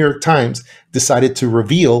 The New York Times decided to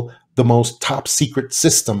reveal the most top secret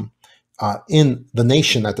system in the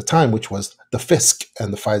nation at the time, which was the FISC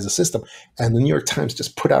and the FISA system. And the New York Times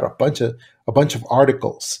just put out a bunch of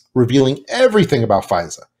articles revealing everything about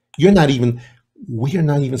FISA. We are not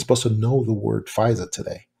even supposed to know the word FISA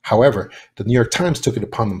today. However, the New York Times took it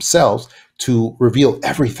upon themselves to reveal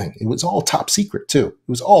everything. It was all top secret too. It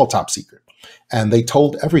was all top secret. And they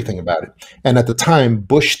told everything about it. And at the time,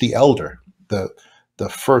 Bush the elder, the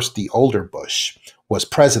older Bush, was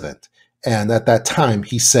president. And at that time,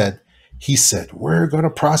 he said, we're going to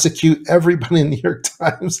prosecute everybody in the New York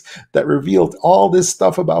Times that revealed all this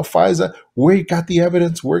stuff about FISA. We got the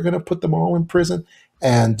evidence. We're going to put them all in prison.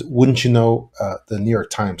 And wouldn't you know, the New York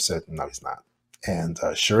Times said, no, he's not. And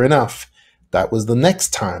sure enough, that was the next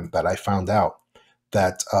time that I found out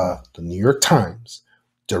that the New York Times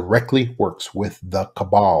directly works with the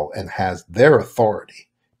Cabal and has their authority,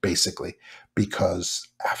 basically, because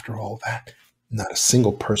after all that, not a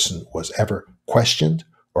single person was ever questioned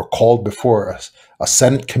or called before a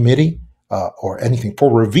Senate committee or anything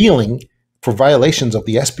for violations of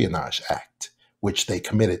the Espionage Act, which they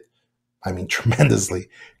committed. I mean, tremendously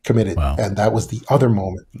committed. Wow. And that was the other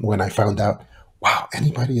moment when I found out, wow,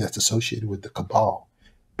 anybody that's associated with the Cabal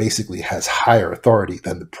basically has higher authority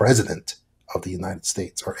than the president of the United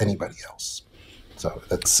States or anybody else. So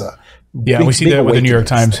that's we see that with the New York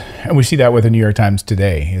Times, and we see that with the New York Times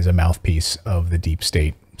today as a mouthpiece of the deep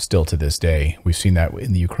state still to this day. We've seen that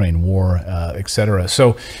in the Ukraine war, et cetera.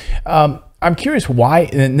 So I'm curious why,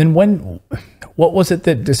 and then what was it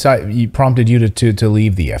that prompted you to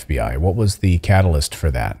leave the FBI? What was the catalyst for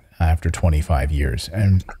that after 25 years?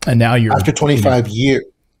 And now you're after 25 years.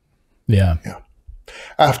 Yeah.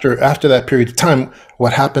 After that period of time,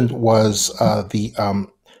 what happened was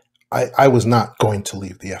I was not going to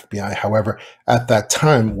leave the FBI. However, at that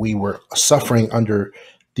time, we were suffering under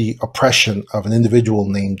the oppression of an individual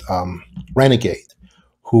named Renegade,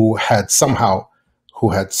 who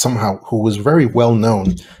was very well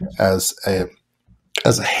known as a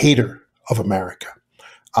hater of America.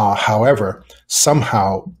 However,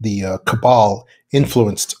 somehow the Cabal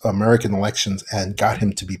influenced American elections and got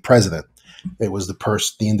him to be president. It was the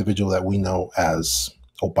individual that we know as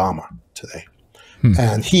Obama today.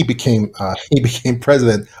 And he became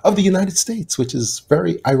president of the United States, which is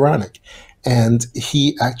very ironic. And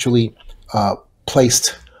he actually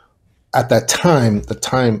placed, at that time,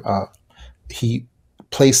 he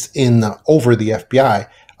placed in over the FBI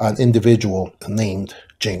an individual named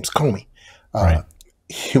James Comey. Right.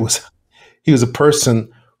 He was a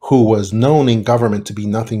person who was known in government to be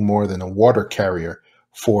nothing more than a water carrier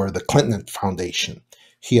for the Clinton Foundation.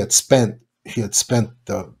 He had spent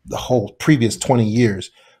the whole previous 20 years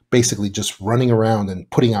basically just running around and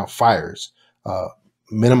putting out fires,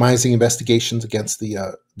 minimizing investigations against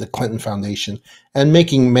the Clinton Foundation and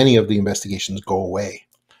making many of the investigations go away.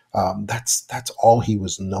 That's all he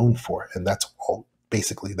was known for, and that's all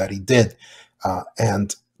basically that he did.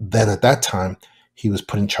 And then at that time, he was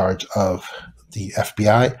put in charge of the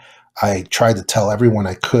FBI. I tried to tell everyone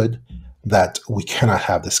I could that we cannot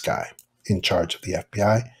have this guy in charge of the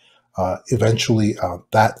FBI. Eventually,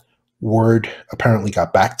 that word apparently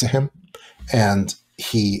got back to him, and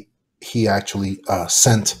he actually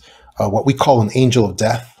sent what we call an angel of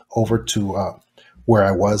death over to where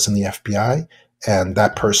I was in the FBI, and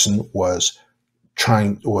that person was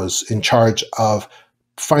in charge of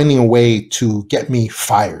finding a way to get me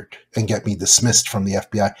fired and get me dismissed from the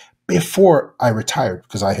FBI before I retired,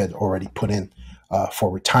 because I had already put in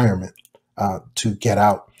for retirement to get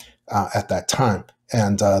out at that time.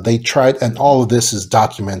 And they tried, and all of this is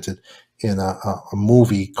documented in a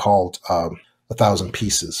movie called 1,000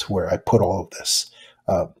 Pieces, where I put all of this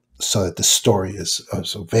so that the story is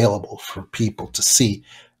available for people to see.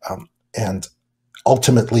 And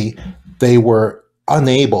ultimately, they were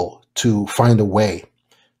unable to find a way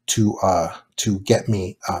to get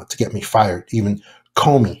me fired. Even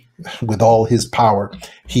Comey, with all his power,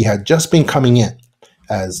 he had just been coming in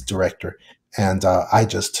as director. And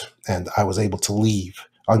I was able to leave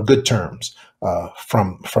on good terms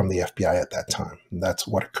from the FBI at that time. And that's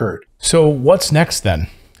what occurred. So what's next then?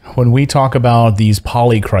 When we talk about these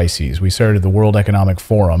polycrises, we started the World Economic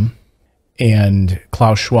Forum, and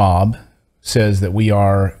Klaus Schwab says that we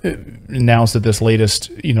are announced at this latest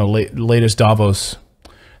Davos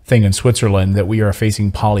thing in Switzerland that we are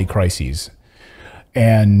facing polycrises.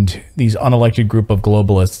 and these unelected group of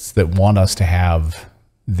globalists that want us to have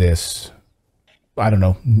this, I don't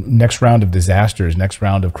know, next round of disasters, next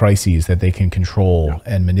round of crises that they can control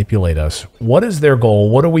and manipulate us. What is their goal?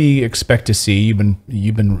 What do we expect to see?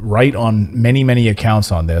 You've been right on many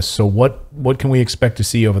accounts on this. So what can we expect to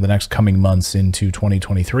see over the next coming months into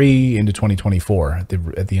 2023, into 2024,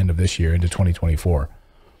 at the end of this year, into 2024?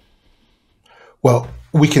 Well,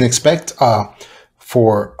 we can expect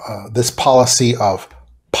for this policy of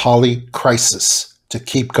polycrisis to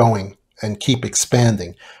keep going and keep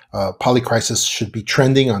expanding. Polycrisis should be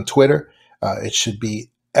trending on Twitter. It should be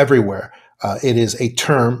everywhere. It is a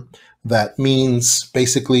term that means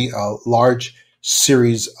basically a large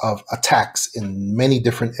series of attacks in many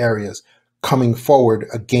different areas coming forward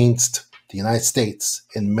against the United States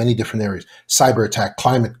in many different areas. Cyber attack,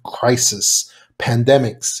 climate crisis,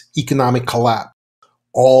 pandemics, economic collapse,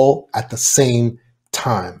 all at the same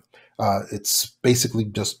time. It's basically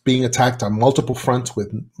just being attacked on multiple fronts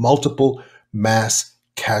with multiple mass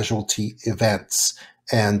casualty events.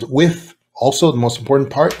 And with also the most important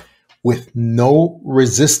part, with no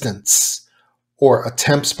resistance or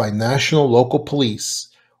attempts by national, local police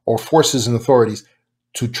or forces and authorities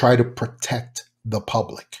to try to protect the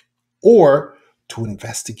public or to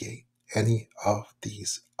investigate any of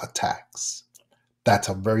these attacks. That's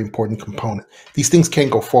a very important component. These things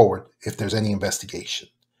can't go forward if there's any investigation.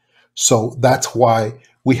 So that's why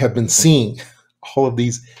we have been seeing all of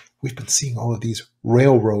these. We've been seeing all of these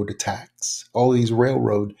railroad attacks, all these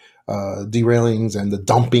railroad derailings and the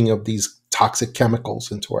dumping of these toxic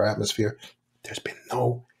chemicals into our atmosphere. There's been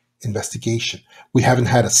no investigation. We haven't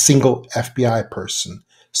had a single FBI person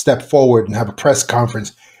step forward and have a press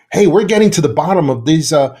conference. Hey, we're getting to the bottom of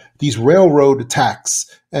these railroad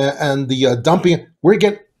attacks and the dumping.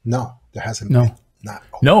 No, there hasn't been.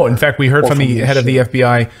 No. In fact, we heard from the head of the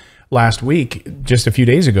FBI last week, just a few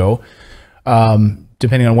days ago.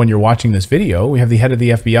 Depending on when you're watching this video, we have the head of the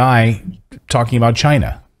FBI talking about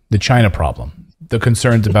China, the China problem, the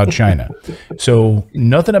concerns about China. So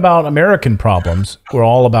nothing about American problems. We're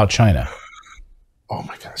all about China. Oh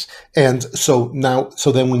my gosh. And so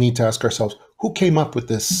then we need to ask ourselves, who came up with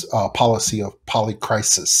this policy of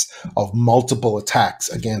polycrisis, of multiple attacks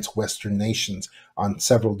against Western nations on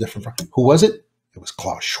several different fronts? Who was it? It was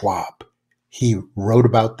Klaus Schwab. He wrote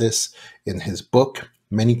about this in his book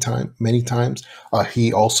many times.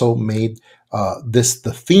 He also made this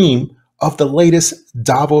the theme of the latest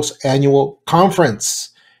Davos annual conference.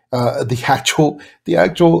 The actual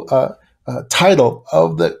title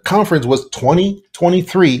of the conference was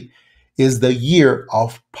 2023 is the year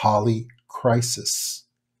of polycrisis.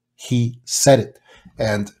 He said it.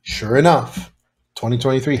 And sure enough,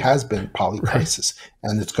 2023 has been polycrisis,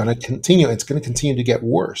 and it's going to continue. It's going to continue to get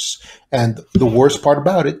worse. And the worst part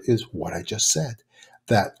about it is what I just said,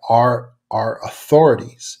 that our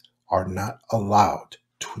authorities are not allowed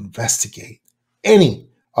to investigate any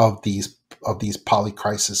of these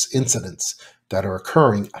polycrisis incidents that are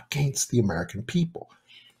occurring against the American people.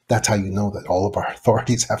 That's how you know that all of our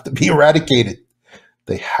authorities have to be eradicated.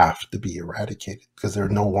 They have to be eradicated because they're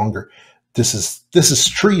no longer. This is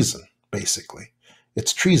treason, basically.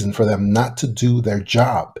 It's treason for them not to do their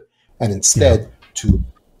job and instead to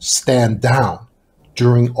stand down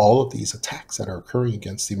during all of these attacks that are occurring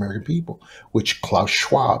against the American people, which Klaus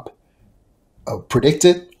Schwab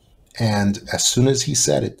predicted. And as soon as he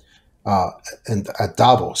said it, and at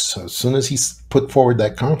Davos, so as soon as he put forward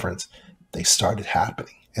that conference, they started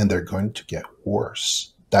happening, and they're going to get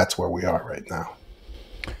worse. That's where we are right now.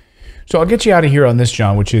 So I'll get you out of here on this,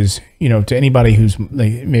 John, which is, to anybody who's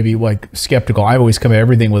maybe skeptical, I always come at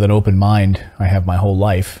everything with an open mind. I have my whole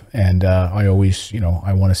life, and I always,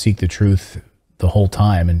 I want to seek the truth the whole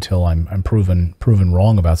time until I'm proven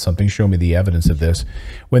wrong about something. Show me the evidence of this.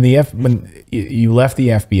 When you left the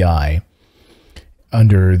FBI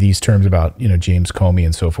under these terms about James Comey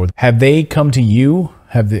and so forth, have they come to you?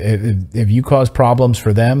 Have you caused problems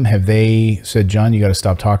for them? Have they said, John, you got to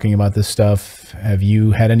stop talking about this stuff? Have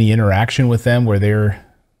you had any interaction with them where they're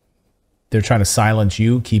trying to silence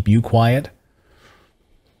you, keep you quiet?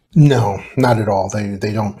 No, not at all.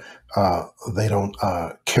 They don't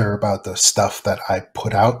care about the stuff that I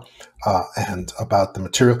put out and about the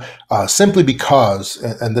material, simply because,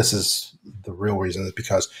 and this is the real reason, is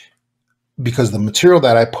because the material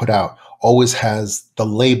that I put out always has the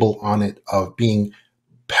label on it of being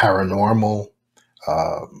paranormal,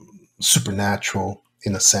 supernatural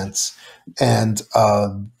in a sense, and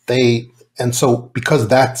so because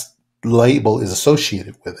that label is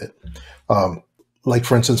associated with it, like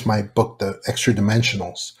for instance my book, The Extra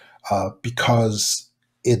Dimensionals, because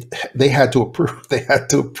they had to approve. They had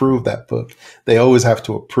to approve that book. They always have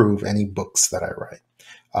to approve any books that I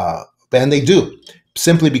write, and they do,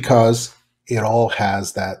 simply because it all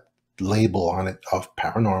has that label on it of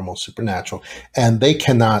paranormal, supernatural, and they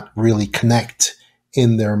cannot really connect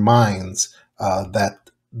in their minds that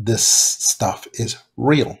this stuff is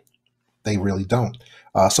real. They really don't.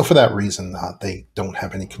 So for that reason, they don't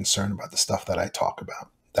have any concern about the stuff that I talk about.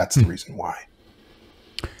 That's the reason why.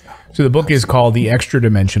 So the book is called The Extra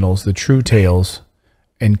Dimensionals, The True Tales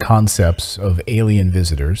and Concepts of Alien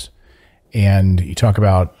Visitors. And you talk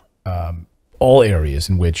about all areas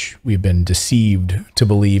in which we've been deceived to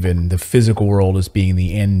believe in the physical world as being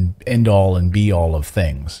the end all and be all of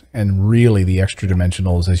things. And really the extra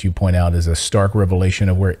dimensionals, as you point out, is a stark revelation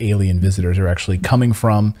of where alien visitors are actually coming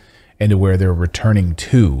from and to where they're returning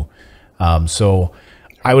to. So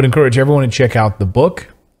I would encourage everyone to check out the book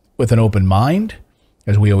with an open mind,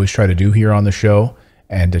 as we always try to do here on the show,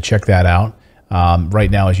 and to check that out.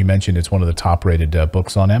 Right now, as you mentioned, it's one of the top rated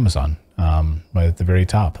books on Amazon, right at the very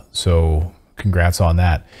top. So congrats on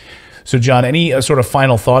that. So John, any sort of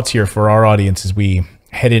final thoughts here for our audience as we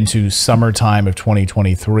head into summertime of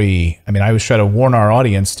 2023? I mean, I always try to warn our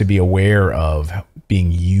audience to be aware of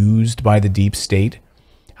being used by the deep state,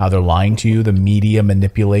 how they're lying to you, the media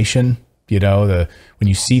manipulation. You know, when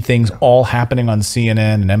you see things all happening on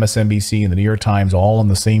CNN and MSNBC and the New York Times all on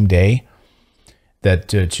the same day, that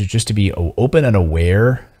just to be open and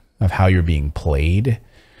aware of how you're being played.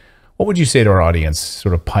 What would you say to our audience?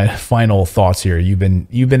 Sort of final thoughts here. You've been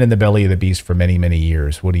in the belly of the beast for many, many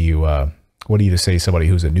years. What do you to say to somebody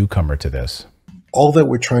who's a newcomer to this? All that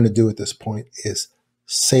we're trying to do at this point is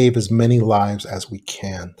save as many lives as we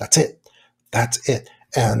can. That's it. That's it.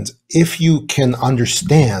 And if you can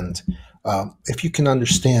understand. If you can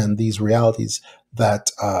understand these realities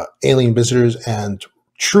that alien visitors and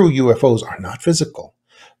true UFOs are not physical,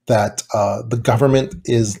 that the government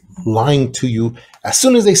is lying to you as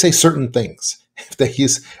soon as they say certain things.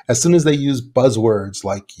 As soon as they use buzzwords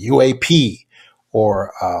like UAP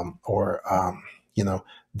or you know,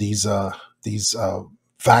 these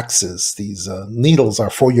vaxes, these needles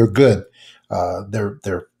are for your good.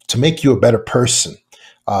 They're to make you a better person.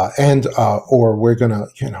 Or we're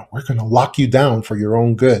gonna lock you down for your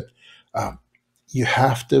own good. You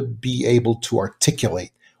have to be able to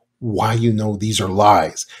articulate why you know these are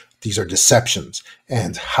lies, these are deceptions,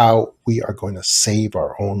 and how we are going to save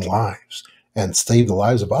our own lives and save the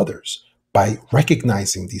lives of others by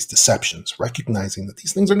recognizing these deceptions, recognizing that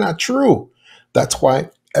these things are not true. That's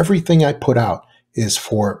why everything I put out is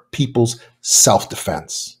for people's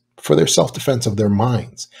self-defense, for their self-defense of their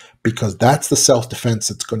minds, because that's the self-defense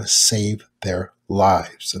that's going to save their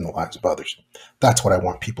lives and the lives of others. That's what I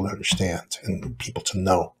want people to understand and people to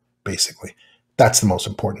know, basically. That's the most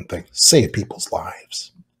important thing. Save people's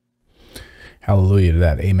lives. Hallelujah to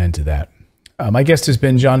that. Amen to that. My guest has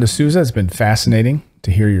been John DeSouza. It's been fascinating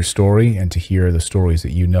to hear your story and to hear the stories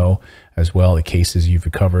that you know as well, the cases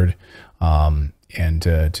you've covered, and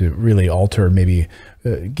to really alter, maybe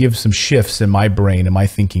give some shifts in my brain and my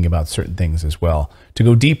thinking about certain things as well, to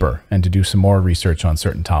go deeper and to do some more research on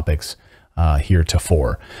certain topics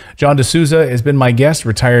heretofore. John DeSouza has been my guest,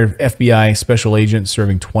 retired FBI special agent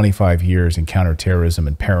serving 25 years in counterterrorism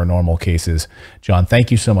and paranormal cases. John, thank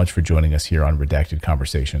you so much for joining us here on Redacted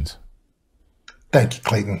Conversations. Thank you,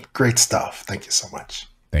 Clayton. Great stuff. Thank you so much.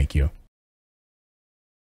 Thank you.